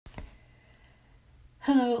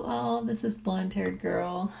Hello, all. This is Blonde Haired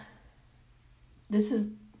Girl. This is.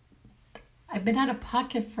 I've been out of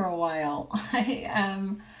pocket for a while.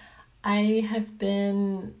 I have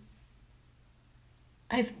been.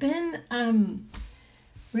 I've been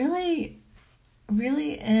really,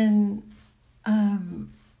 really in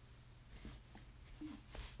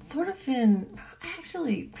sort of in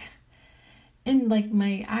actually in like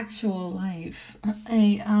my actual life.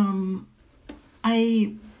 I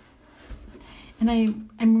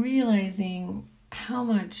I'm realizing how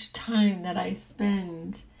much time that I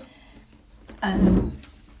spend. Um,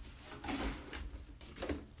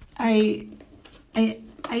 I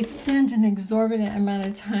I spent an exorbitant amount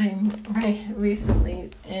of time right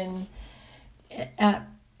recently in at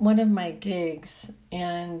one of my gigs,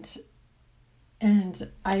 and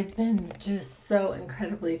I've been just so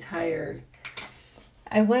incredibly tired.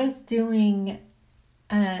 I was doing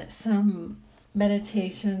some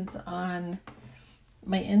meditations on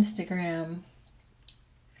my Instagram.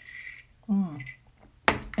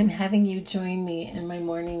 I'm having you join me in my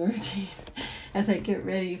morning routine as I get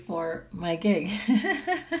ready for my gig.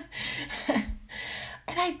 And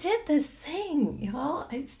I did this thing, y'all.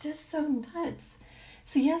 It's just so nuts.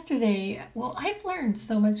 So yesterday, I've learned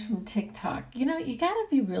so much from TikTok. You know, you got to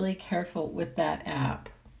be really careful with that app.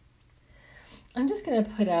 I'm just going to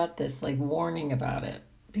put out this like warning about it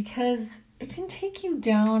because it can take you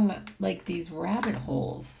down like these rabbit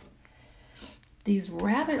holes. These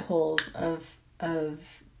rabbit holes of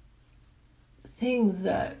things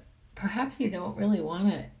that perhaps you don't really want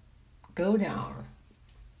to go down.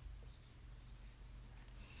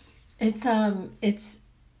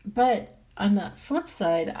 But on the flip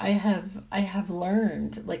side, I have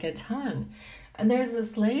learned like a ton. And there's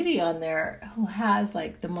this lady on there who has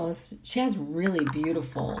like she has really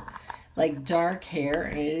beautiful like dark hair,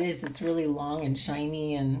 and it's really long and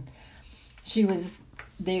shiny, and she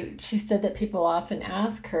said that people often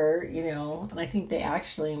ask her, and I think they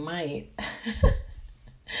actually might,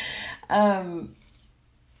 how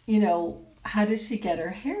does she get her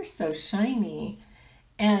hair so shiny?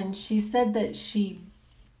 And she said that she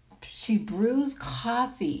brews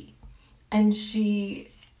coffee, and she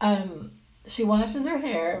washes her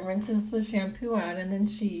hair and rinses the shampoo out, and then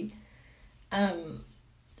she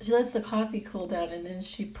lets the coffee cool down, and then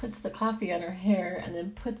she puts the coffee on her hair, and then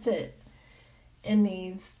puts it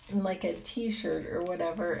in like a t-shirt or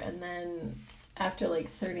whatever, and then after like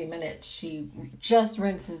 30 minutes she just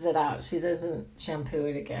rinses it out. She doesn't shampoo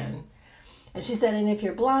it again. And she said, and if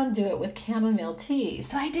you're blonde, do it with chamomile tea.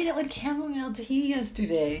 So I did it with chamomile tea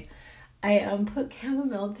yesterday. I put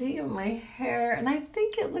chamomile tea in my hair, and I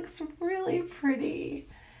think it looks really pretty.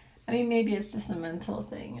 I mean, maybe it's just a mental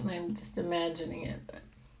thing and I'm just imagining it, but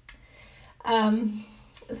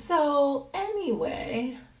so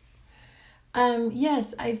anyway,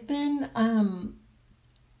 yes, I've been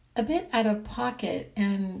a bit out of pocket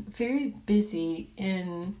and very busy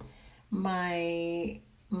in my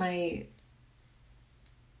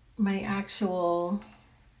actual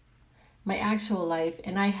life,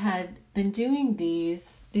 and I had been doing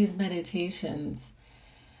these meditations,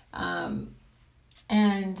 and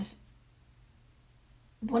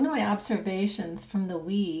one of my observations from the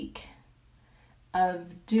week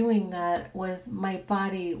of doing that was my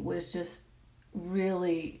body was just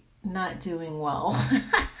really not doing well.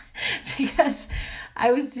 Because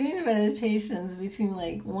I was doing the meditations between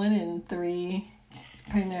like 1 and 3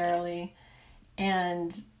 primarily,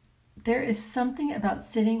 and there is something about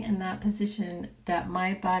sitting in that position that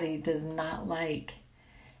my body does not like.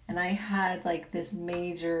 And I had like this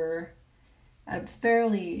major,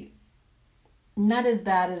 fairly not as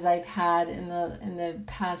bad as I've had in the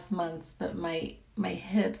past months, but my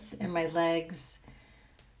hips and my legs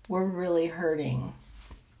were really hurting.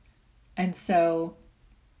 And so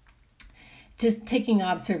just taking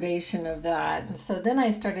observation of that. And so then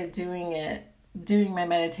I started doing my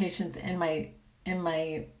meditations in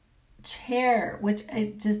my chair, which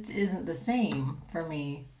it just isn't the same for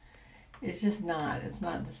me. It's just not. It's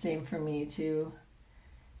not the same for me to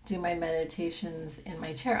do my meditations in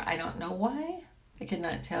my chair. I don't know why. I could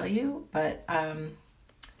not tell you, but I've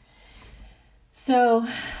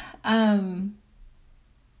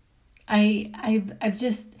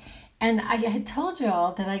just, and I had told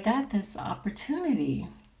y'all that I got this opportunity.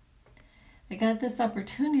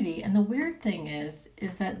 And the weird thing is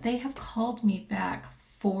that they have called me back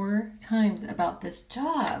 4 times about this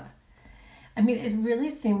job. I mean, it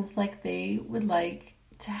really seems like they would like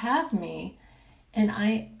to have me, and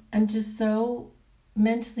I'm just so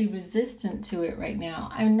mentally resistant to it right now.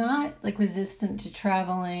 I'm not like resistant to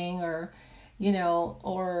traveling or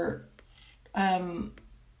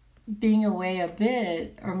being away a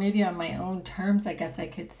bit, or maybe on my own terms, I guess I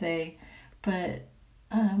could say, but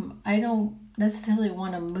I don't necessarily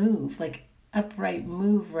want to move, like upright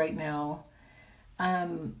move right now.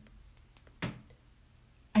 I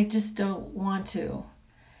just don't want to.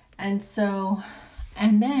 And so,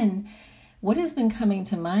 and then what has been coming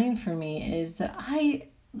to mind for me is that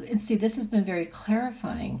and see, this has been very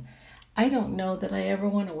clarifying. I don't know that I ever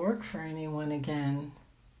want to work for anyone again.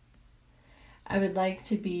 I would like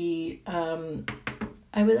to be,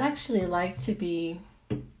 I would actually like to be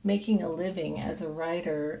making a living as a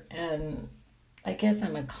writer, and I guess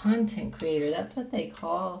I'm a content creator. That's what they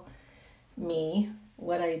call me,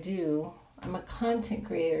 what I do. I'm a content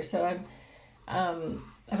creator, so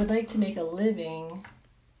I would like to make a living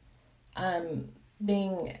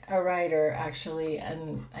being a writer, actually,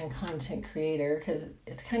 and content creator, because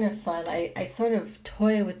it's kind of fun. I sort of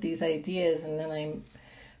toy with these ideas, and then I'm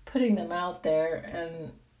putting them out there,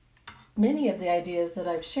 and many of the ideas that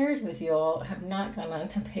I've shared with you all have not gone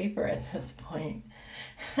onto paper at this point.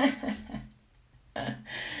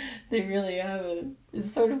 They really haven't.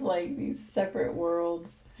 It's sort of like these separate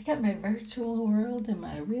worlds. I got my virtual world and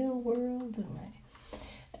my real world and my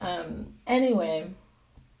anyway.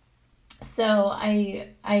 So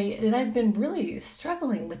I've been really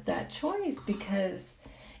struggling with that choice because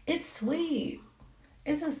it's sweet.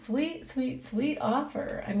 It's a sweet, sweet, sweet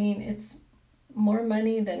offer. I mean, it's more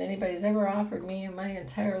money than anybody's ever offered me in my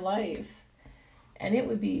entire life. And it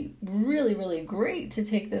would be really, really great to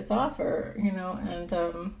take this offer,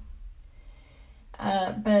 and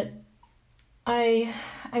but I'm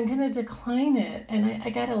going to decline it. And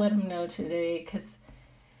I got to let them know today, because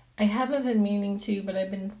I haven't been meaning to, but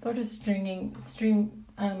I've been sort of stringing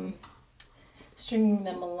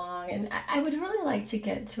them along. And I would really like to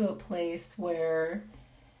get to a place where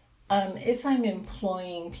if I'm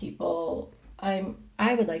employing people, I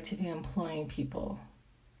would like to be employing people,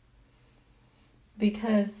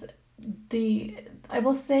 because I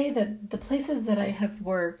will say that the places that I have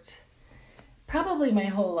worked, probably my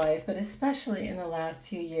whole life, but especially in the last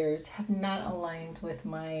few years, have not aligned with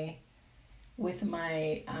my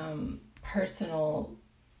personal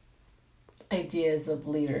ideas of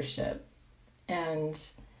leadership. And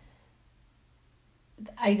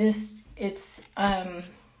I just, it's, I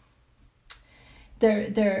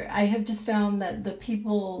have just found that the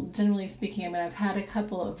people, generally speaking, I mean, I've had a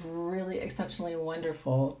couple of really exceptionally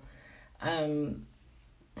wonderful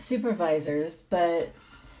supervisors, but,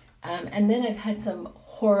 and then I've had some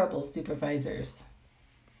horrible supervisors.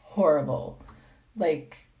 Horrible.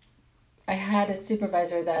 Like, I had a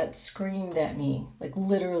supervisor that screamed at me, like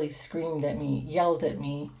literally screamed at me, yelled at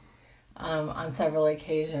me on several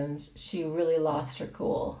occasions. She really lost her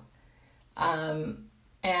cool. And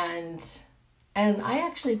I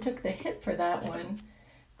actually took the hit for that one.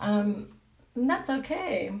 And that's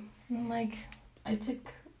okay. Like, I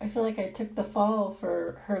feel like I took the fall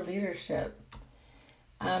for her leadership.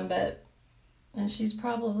 And she's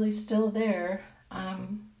probably still there.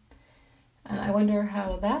 And I wonder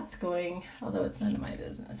how that's going, although it's none of my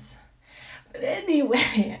business. But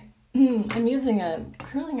anyway, I'm using a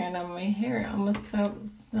curling iron on my hair. It almost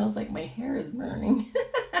smells like my hair is burning.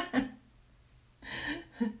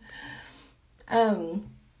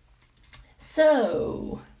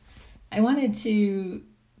 So I wanted to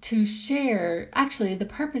share, actually, the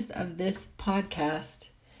purpose of this podcast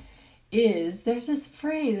is, there's this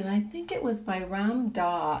phrase, and I think it was by Ram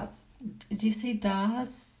Dass. Did you say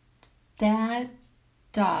Dass? Dass.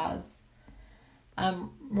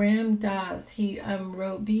 Ram Dass. He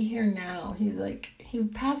wrote "Be Here Now." He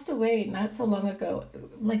passed away not so long ago,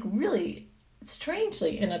 like really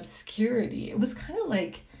strangely in obscurity. It was kind of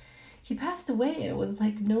like he passed away, and it was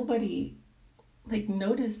like nobody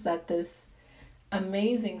noticed that this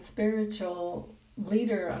amazing spiritual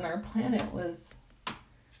leader on our planet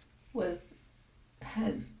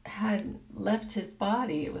had left his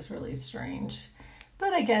body. It was really strange.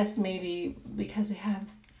 But I guess maybe because we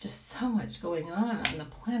have just so much going on the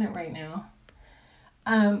planet right now.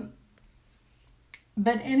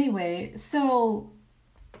 But anyway, so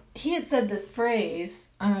he had said this phrase,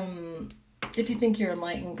 if you think you're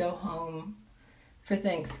enlightened, go home for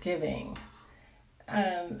Thanksgiving.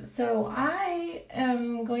 So I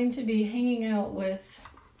am going to be hanging out with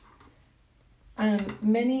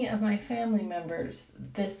many of my family members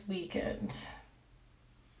this weekend.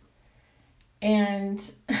 And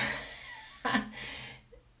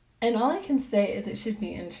and all I can say is it should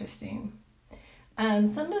be interesting.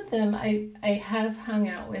 Some of them I have hung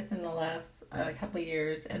out with in the last couple of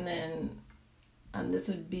years, and then this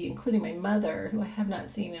would be including my mother, who I have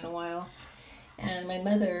not seen in a while. And my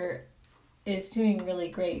mother is doing really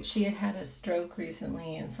great. She had had a stroke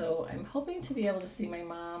recently, and so I'm hoping to be able to see my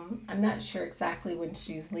mom. I'm not sure exactly when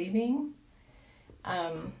she's leaving.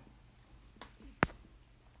 But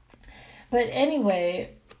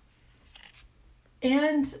anyway,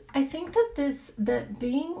 and I think that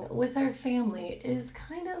being with our family is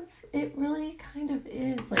it really kind of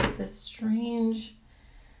is like this strange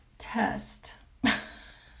test.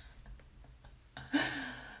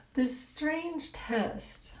 This strange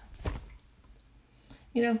test.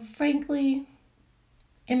 Frankly,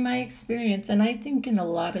 in my experience, and I think in a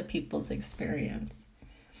lot of people's experience,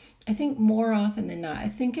 I think more often than not, I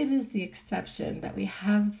think it is the exception that we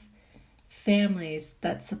have families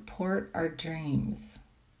that support our dreams.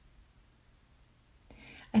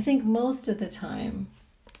 I think most of the time,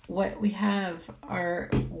 what we have are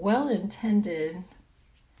well-intended.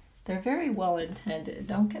 They're very well-intended.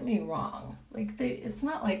 Don't get me wrong. It's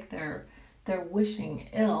not like they're wishing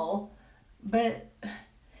ill, but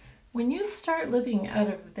when you start living out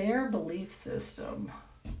of their belief system,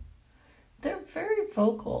 they're very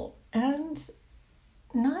vocal and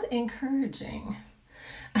not encouraging.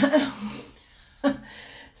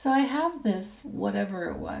 So I have this, whatever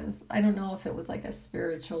it was. I don't know if it was like a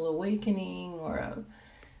spiritual awakening or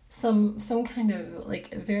some kind of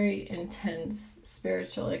like a very intense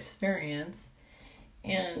spiritual experience,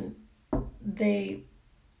 and they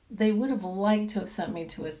would have liked to have sent me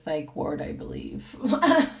to a psych ward, I believe.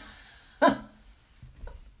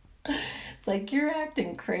 It's like, you're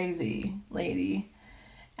acting crazy, lady.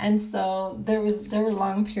 And so there were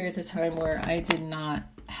long periods of time where I did not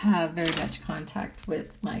have very much contact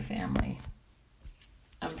with my family,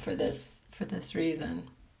 for this reason.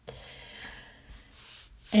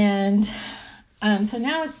 And so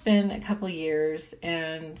now it's been a couple years,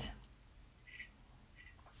 and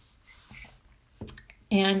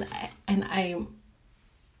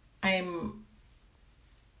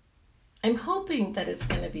I'm hoping that it's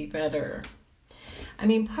going to be better. I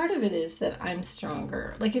mean, part of it is that I'm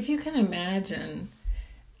stronger. Like, if you can imagine,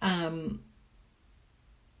 because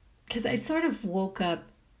I sort of woke up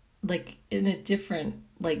like in a different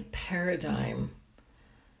like paradigm.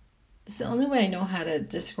 It's the only way I know how to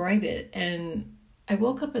describe it. And I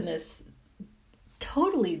woke up in this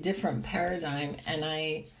totally different paradigm, and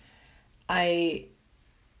I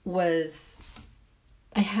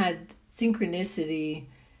had synchronicity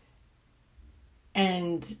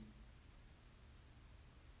and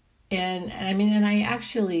I mean, and I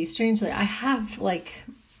actually, strangely, I have like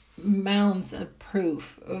mounds of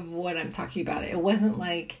proof of what I'm talking about. It wasn't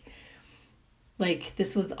like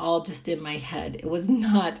this was all just in my head. It was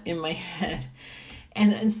not in my head.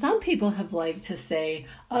 And some people have liked to say,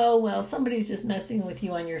 oh, well, somebody's just messing with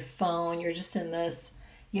you on your phone. You're just in this,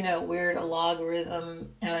 weird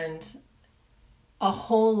algorithm. And a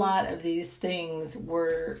whole lot of these things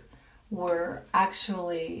were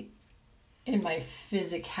actually in my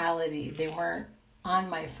physicality. They weren't on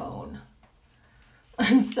my phone.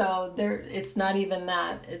 And so it's not even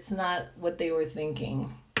that. It's not what they were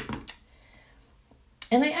thinking.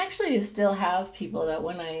 And I actually still have people that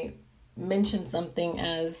when I mention something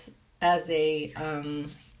as a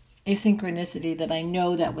synchronicity, that I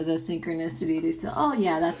know that was a synchronicity, they say, oh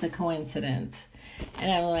yeah, that's a coincidence.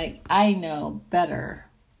 And I'm like, I know better.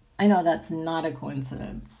 I know that's not a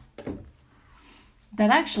coincidence. That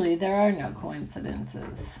actually there are no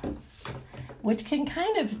coincidences, which can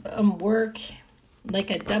kind of work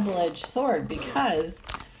like a double-edged sword, because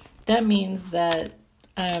that means that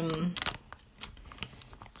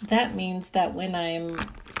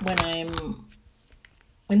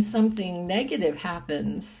when something negative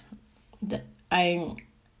happens, that I'm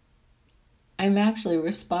actually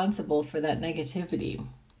responsible for that negativity.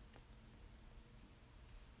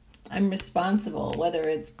 I'm responsible, whether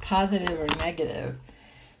it's positive or negative,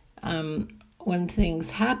 when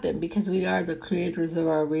things happen, because we are the creators of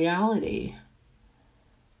our reality.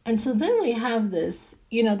 And so then we have this,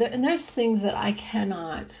 and there's things that I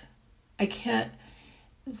can't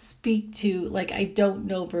speak to, like I don't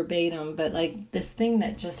know verbatim, but like this thing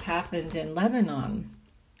that just happened in Lebanon,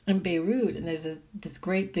 in Beirut, and there's this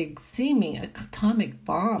great big seeming atomic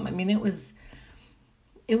bomb. I mean, it was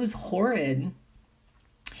horrid.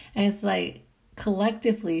 And it's like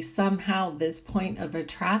collectively somehow this point of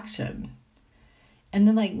attraction. And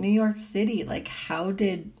then like New York City, like how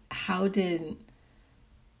did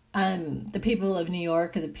the people of New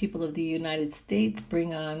York or the people of the United States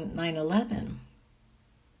bring on 9/11?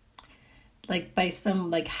 Like by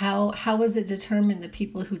some, like how was it determined the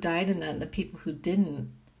people who died in that and the people who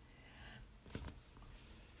didn't?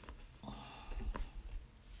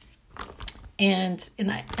 And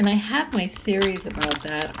I have my theories about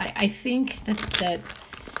that. I think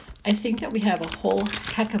that we have a whole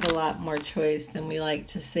heck of a lot more choice than we like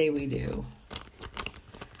to say we do.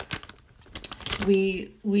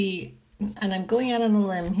 And I'm going out on a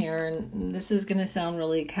limb here, and this is going to sound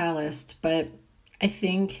really calloused, but I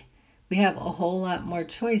think we have a whole lot more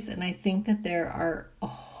choice, and I think that there are a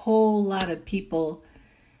whole lot of people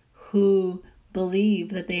who believe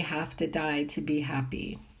that they have to die to be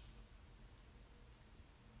happy.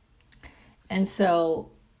 And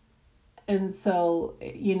so, because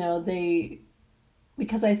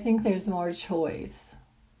I think there's more choice.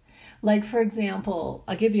 Like, for example,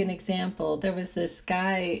 I'll give you an example. There was this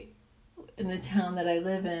guy in the town that I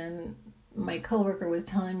live in. My coworker was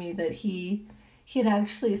telling me that he had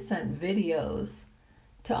actually sent videos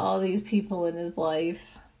to all these people in his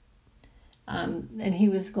life. And he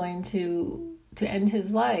was going to end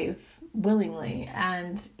his life willingly.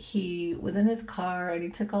 And he was in his car and he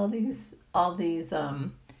took all these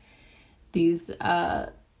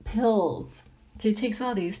pills. So he takes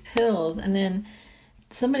all these pills, and then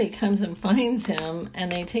somebody comes and finds him,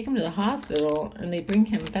 and they take him to the hospital, and they bring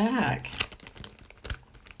him back.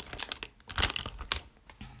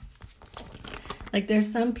 Like,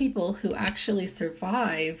 there's some people who actually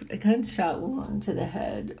survive a gunshot wound to the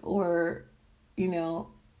head, or,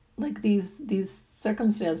 like these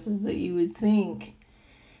circumstances that you would think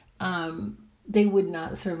they would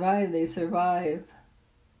not survive, they survive.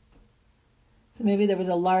 So maybe there was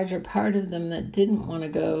a larger part of them that didn't want to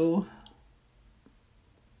go.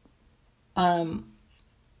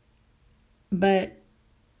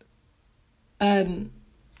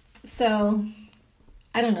 So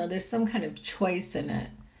I don't know, there's some kind of choice in it.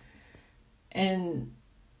 And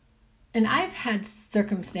I've had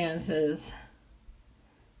circumstances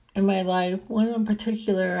in my life, one in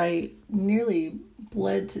particular, I nearly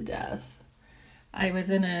bled to death. I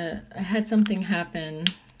had something happen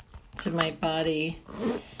to my body,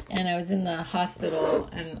 and I was in the hospital,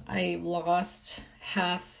 and I lost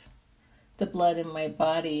half the blood in my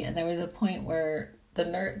body, and there was a point where the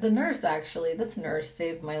nurse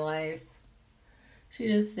saved my life. She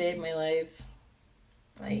just saved my life.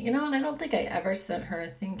 And I don't think I ever sent her a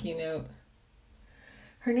thank you note.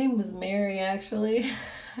 Her name was Mary, actually.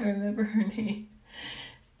 I remember her name.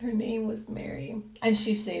 Her name was Mary, and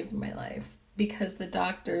she saved my life because the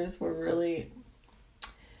doctors were really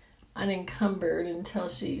unencumbered until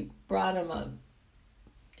she brought him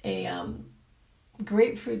a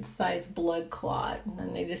grapefruit-sized blood clot, and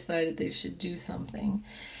then they decided they should do something.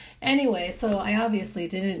 Anyway, so I obviously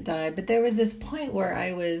didn't die, but there was this point where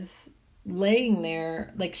I was laying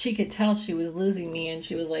there, like she could tell she was losing me, and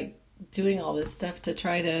she was like doing all this stuff to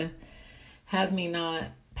try to have me not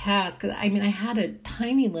pass. Because I had a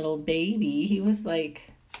tiny little baby. He was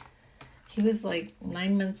like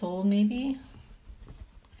 9 months old, maybe.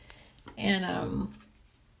 And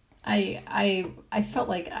I felt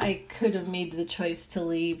like I could have made the choice to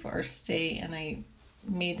leave or stay, and I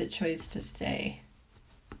made the choice to stay.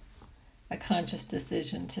 A conscious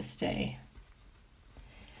decision to stay.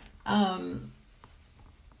 And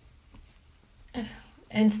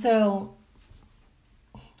so,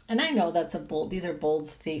 and I know these are bold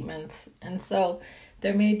statements. And so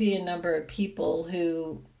there may be a number of people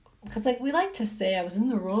who, because we like to say I was in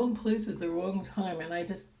the wrong place at the wrong time, and I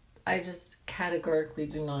just categorically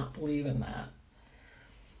do not believe in that.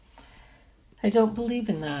 I don't believe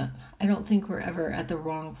in that. I don't think we're ever at the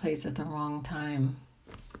wrong place at the wrong time.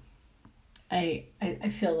 I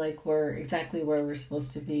feel like we're exactly where we're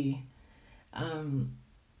supposed to be.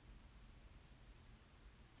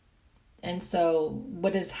 And so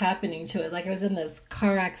what is happening to it? Like, I was in this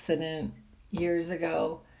car accident years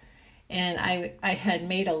ago, and I had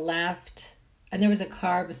made a left, and there was a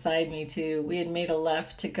car beside me too. We had made a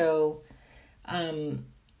left to go,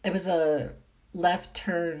 it was a left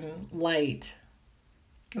turn light.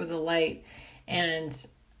 It was a light, and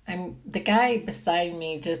the guy beside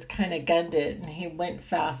me just kind of gunned it, and he went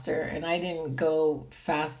faster, and I didn't go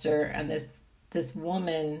faster, and this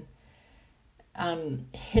woman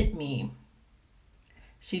hit me.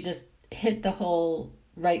 She just hit the whole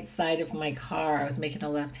right side of my car. I was making a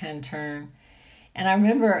left-hand turn, and I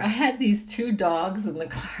remember I had these two dogs in the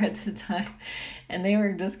car at the time, and they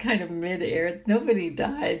were just kind of mid-air. Nobody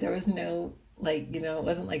died. There was no, it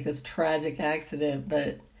wasn't like this tragic accident,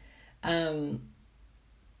 but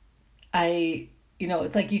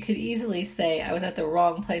it's like you could easily say I was at the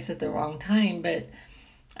wrong place at the wrong time, but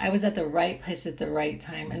I was at the right place at the right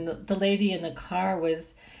time. And the lady in the car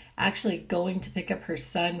was actually going to pick up her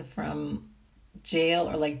son from jail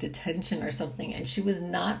or detention or something. And she was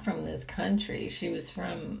not from this country. She was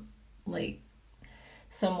from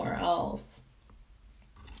somewhere else.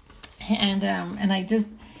 And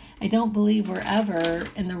I don't believe we're ever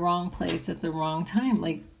in the wrong place at the wrong time,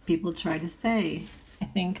 like people try to say. I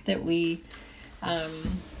think that I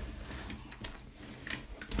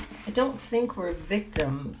don't think we're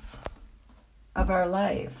victims of our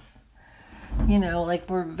life. Like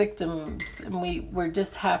we're victims, and we're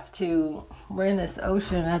in this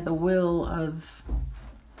ocean at the will of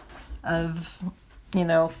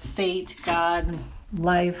fate, God,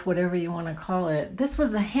 life, whatever you want to call it. This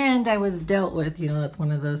was the hand I was dealt with. That's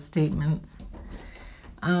one of those statements.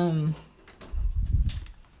 And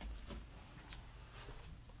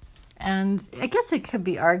I guess it could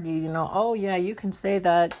be argued, oh yeah, you can say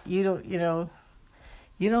that you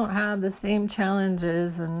don't have the same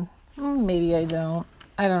challenges, and maybe I don't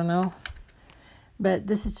know. But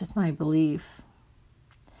this is just my belief.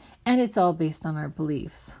 And it's all based on our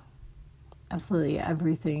beliefs. Absolutely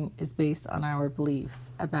everything is based on our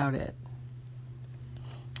beliefs about it.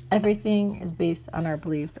 Everything is based on our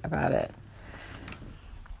beliefs about it.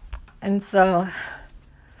 And so,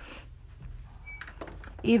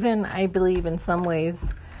 even I believe in some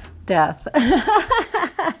ways, death.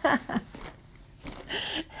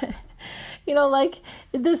 Like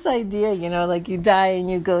this idea, like you die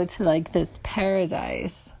and you go to like this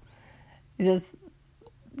paradise. You just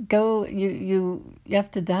go, you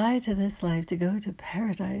have to die to this life to go to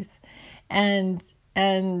paradise. And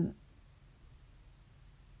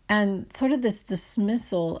sort of this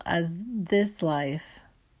dismissal as this life,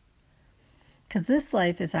 because this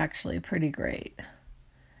life is actually pretty great.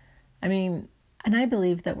 I mean, and I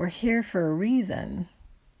believe that we're here for a reason.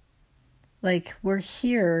 Like, we're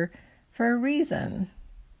here for a reason.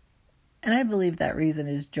 And I believe that reason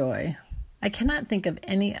is joy. I cannot think of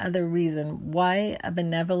any other reason why a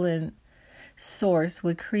benevolent source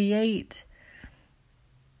would create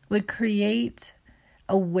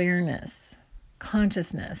awareness,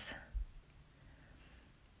 consciousness.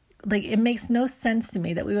 Like, it makes no sense to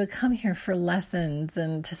me that we would come here for lessons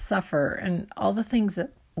and to suffer and all the things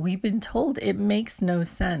that we've been told. It makes no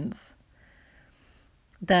sense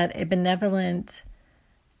that a benevolent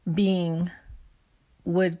being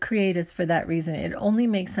would create us for that reason. It only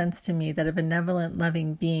makes sense to me that a benevolent,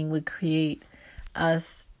 loving being would create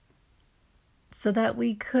us so that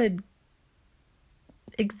we could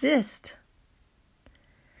exist.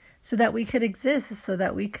 So that we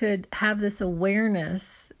could have this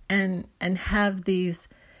awareness and have these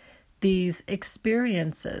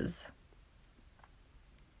experiences.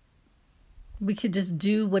 We could just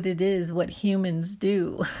do what it is, what humans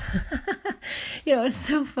do. It's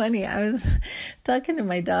so funny. I was talking to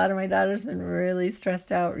my daughter. My daughter's been really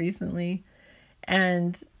stressed out recently.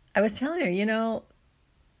 And I was telling her,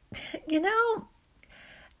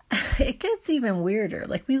 it gets even weirder.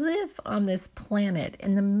 Like, we live on this planet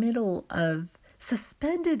in the middle of,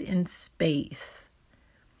 suspended in space.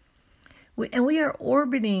 We are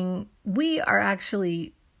orbiting, we are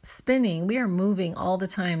actually spinning, we are moving all the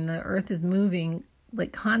time. The earth is moving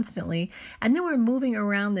like constantly, and then we're moving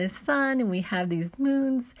around this sun, and we have these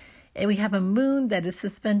moons, and we have a moon that is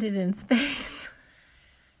suspended in space.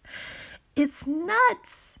 It's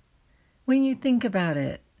nuts when you think about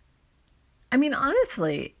it. I mean,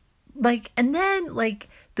 honestly, and then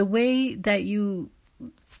the way that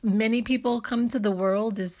many people come to the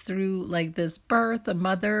world is through this birth. A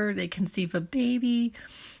mother, they conceive a baby,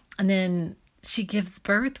 and then she gives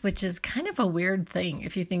birth, which is kind of a weird thing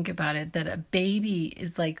if you think about it, that a baby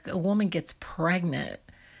is like a woman gets pregnant.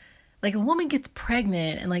 Like, a woman gets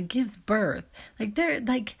pregnant and gives birth.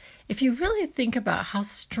 If you really think about how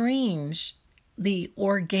strange the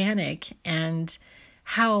organic and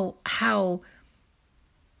how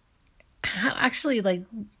actually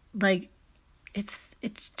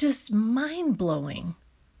it's just mind-blowing.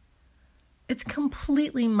 It's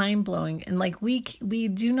completely mind-blowing. And we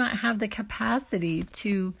do not have the capacity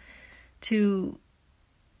to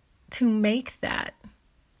make that,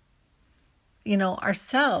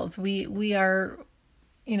 ourselves. We are,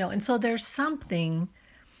 and so there's something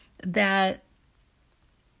that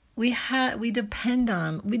we depend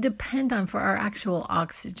on for our actual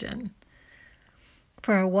oxygen,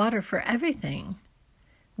 for our water, for everything.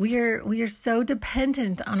 We are so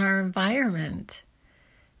dependent on our environment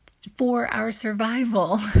for our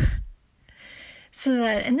survival.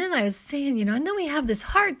 And then I was saying, and then we have this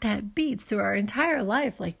heart that beats through our entire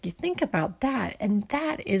life. You think about that, and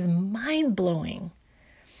that is mind-blowing,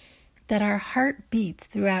 that our heart beats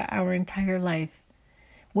throughout our entire life.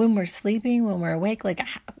 When we're sleeping, when we're awake,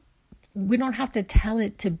 we don't have to tell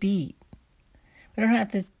it to beat. We don't have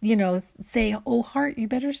to, say, oh, heart, you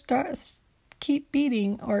better keep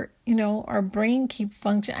beating, or, our brain keep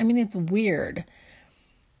functioning. I mean, it's weird.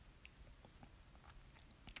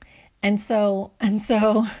 And so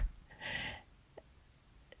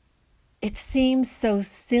it seems so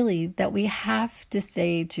silly that we have to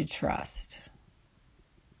say to trust.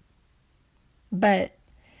 But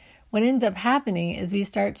what ends up happening is we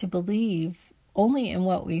start to believe only in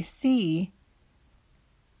what we see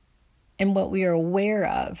and what we are aware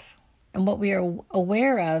of. And what we are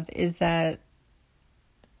aware of is that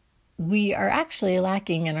we are actually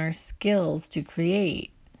lacking in our skills to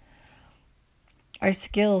create. Our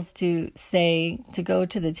skills to say, to go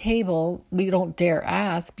to the table, we don't dare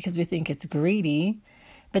ask because we think it's greedy,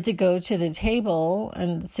 but to go to the table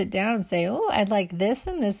and sit down and say, oh, I'd like this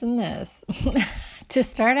and this and this to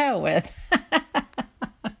start out with.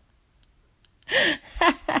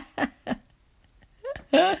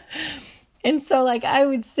 And so I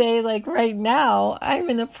would say right now, I'm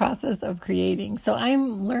in the process of creating. So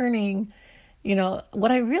I'm learning,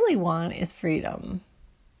 what I really want is freedom.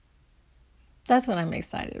 That's what I'm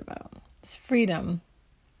excited about. It's freedom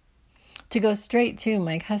to go straight to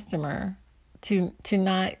my customer, to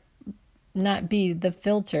not be the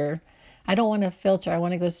filter. I don't want to filter. I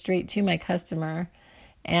want to go straight to my customer,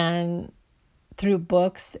 and through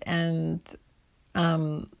books and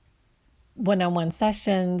one-on-one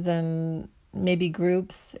sessions and maybe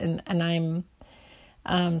groups, and I'm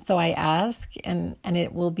so I ask and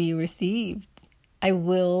it will be received. I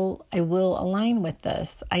will align with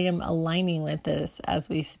this. I am aligning with this as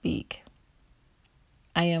we speak.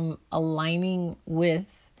 I am aligning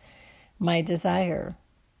with my desire.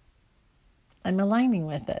 I'm aligning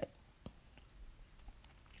with it.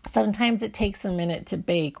 Sometimes it takes a minute to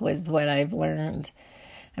bake, was what I've learned.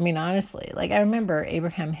 I mean, honestly, I remember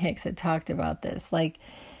Abraham Hicks had talked about this.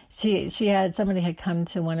 She had, somebody had come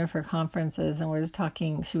to one of her conferences and we were just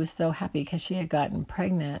talking. She was so happy because she had gotten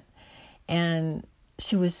pregnant, and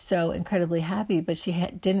she was so incredibly happy, but she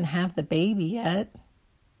didn't have the baby yet.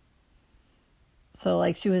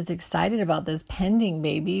 So she was excited about this pending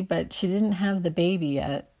baby, but she didn't have the baby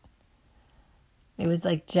yet. It was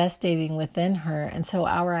gestating within her. And so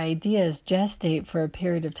our ideas gestate for a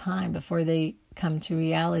period of time before they come to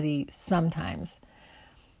reality sometimes.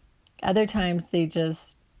 Other times they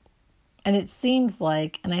just, and it seems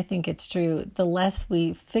and I think it's true, the less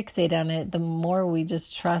we fixate on it, the more we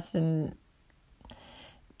just trust and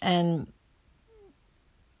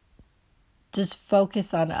just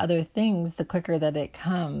focus on other things, the quicker that it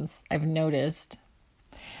comes. I've noticed.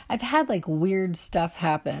 I've had weird stuff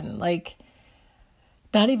happen,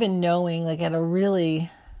 not even knowing, at a really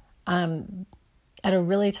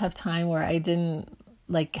tough time where I didn't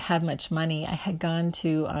have much money. I had gone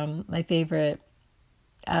to my favorite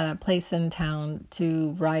place in town to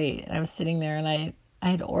write, and I was sitting there and I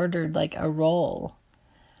had ordered a roll.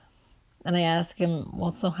 And I asked him,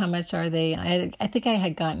 well, so how much are they? I think I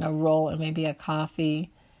had gotten a roll and maybe a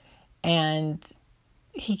coffee. And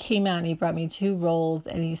he came out and he brought me 2 rolls,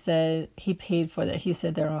 and he said he paid for that. He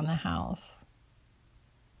said they're on the house.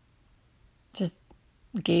 Just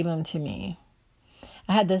gave them to me.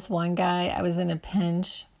 I had this one guy, I was in a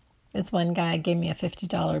pinch. This one guy gave me a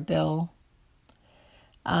 $50 bill.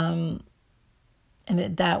 And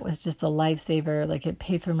that was just a lifesaver. It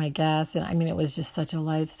paid for my gas. And I mean, it was just such a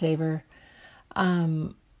lifesaver.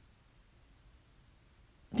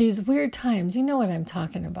 These weird times, you know what I'm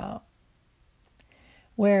talking about,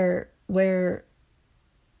 where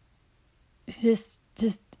just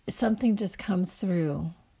something just comes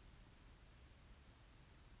through.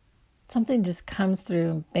 Something just comes through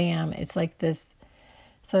and bam, it's this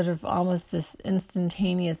sort of almost this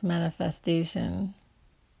instantaneous manifestation.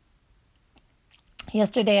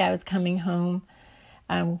 Yesterday I was coming home,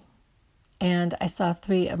 and I saw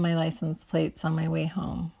 3 of my license plates on my way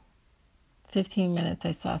home. 15 minutes,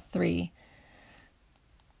 I saw 3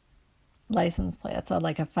 license plates. I saw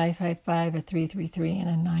a 555, a 333, and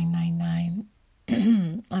a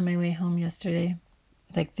 999 on my way home yesterday.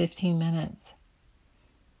 15 minutes.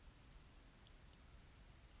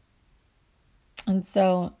 And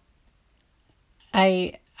so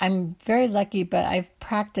I'm very lucky, but I've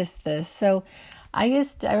practiced this. So I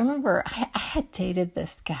remember I had dated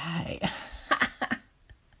this guy.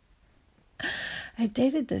 I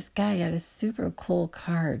dated this guy. He had a super cool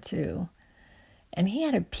car too. And he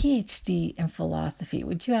had a PhD in philosophy,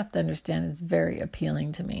 which you have to understand is very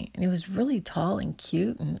appealing to me. And he was really tall and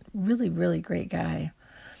cute and really, really great guy.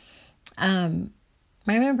 I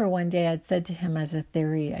remember one day I'd said to him as a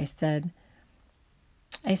theory, I said,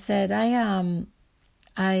 I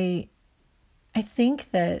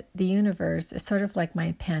think that the universe is sort of like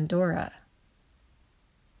my Pandora.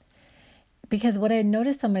 Because what I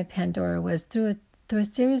noticed on my Pandora was through a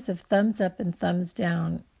series of thumbs up and thumbs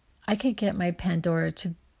down, I could get my Pandora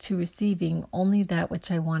to receiving only that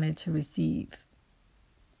which I wanted to receive.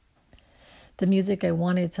 The music I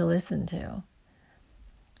wanted to listen to.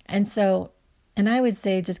 And I would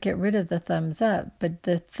say just get rid of the thumbs up, but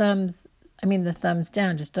the thumbs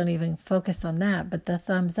down, just don't even focus on that, but the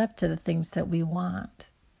thumbs up to the things that we want,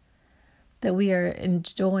 that we are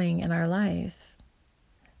enjoying in our life,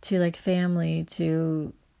 to like family,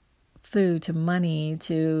 to food, to money,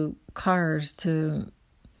 to cars, to,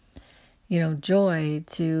 joy,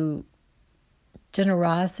 to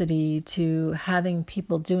generosity, to having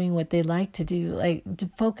people doing what they like to do, like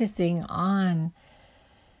focusing on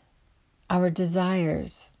our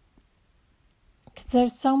desires.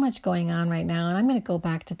 There's so much going on right now, and I'm going to go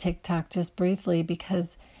back to TikTok just briefly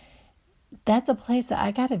because that's a place that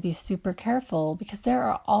I got to be super careful, because there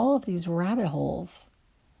are all of these rabbit holes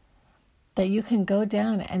that you can go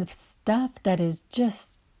down, and stuff that is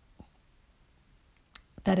just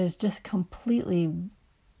completely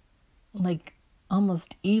like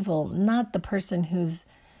almost evil. Not the person who's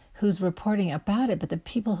reporting about it, but the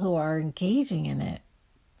people who are engaging in it.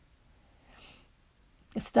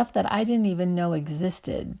 Stuff that I didn't even know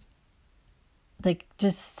existed. Like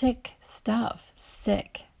just sick stuff.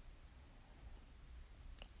 Sick.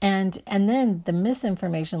 And then the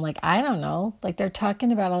misinformation, like, I don't know, like they're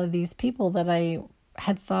talking about all of these people that I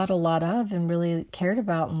had thought a lot of and really cared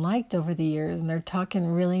about and liked over the years, and they're talking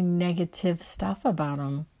really negative stuff about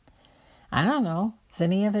them. I don't know. Is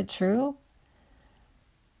any of it true?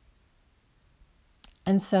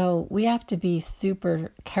 And so we have to be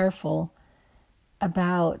super careful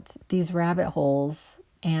about these rabbit holes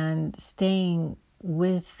and staying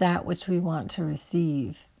with that which we want to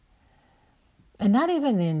receive. And not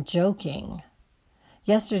even in joking.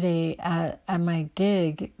 Yesterday at my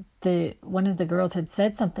gig, one of the girls had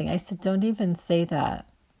said something. I said, don't even say that.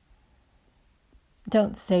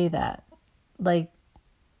 Don't say that. Like,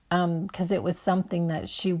 because it was something that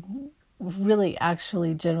she really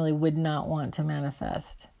actually generally would not want to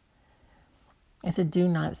manifest. I said, do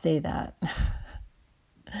not say that.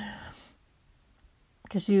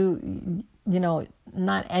 Because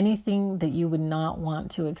not anything that you would not want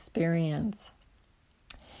to experience.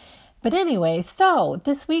 But anyway, so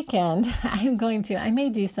this weekend I may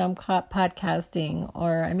do some podcasting,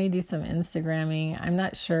 or I may do some Instagramming. I'm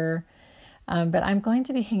not sure. But I'm going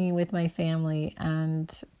to be hanging with my family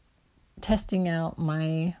and testing out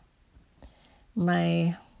my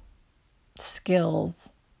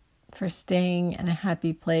skills for staying in a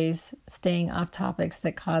happy place, staying off topics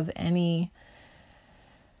that cause any.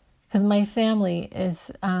 Because my family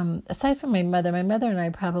is, aside from my mother and I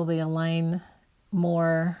probably align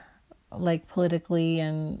more like politically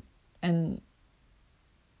and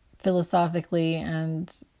philosophically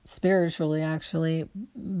and spiritually, actually,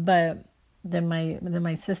 but than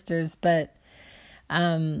my sisters, but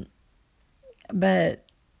there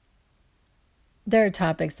are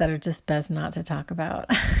topics that are just best not to talk about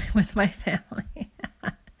with my family.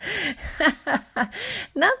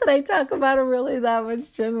 Not that I talk about it really that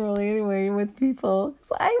much generally anyway with people.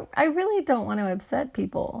 I really don't want to upset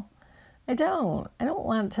people. I don't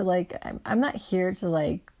want to I'm not here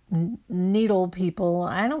to needle people.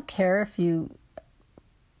 I don't care if you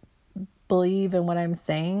believe in what I'm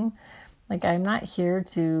saying. I'm not here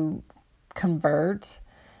to convert.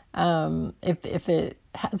 If it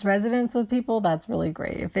has resonance with people, that's really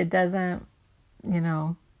great. If it doesn't,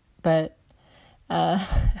 but so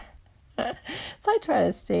I try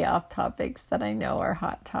to stay off topics that I know are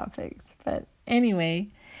hot topics. But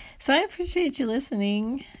anyway, so I appreciate you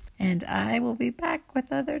listening, and I will be back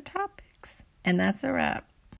with other topics. And that's a wrap.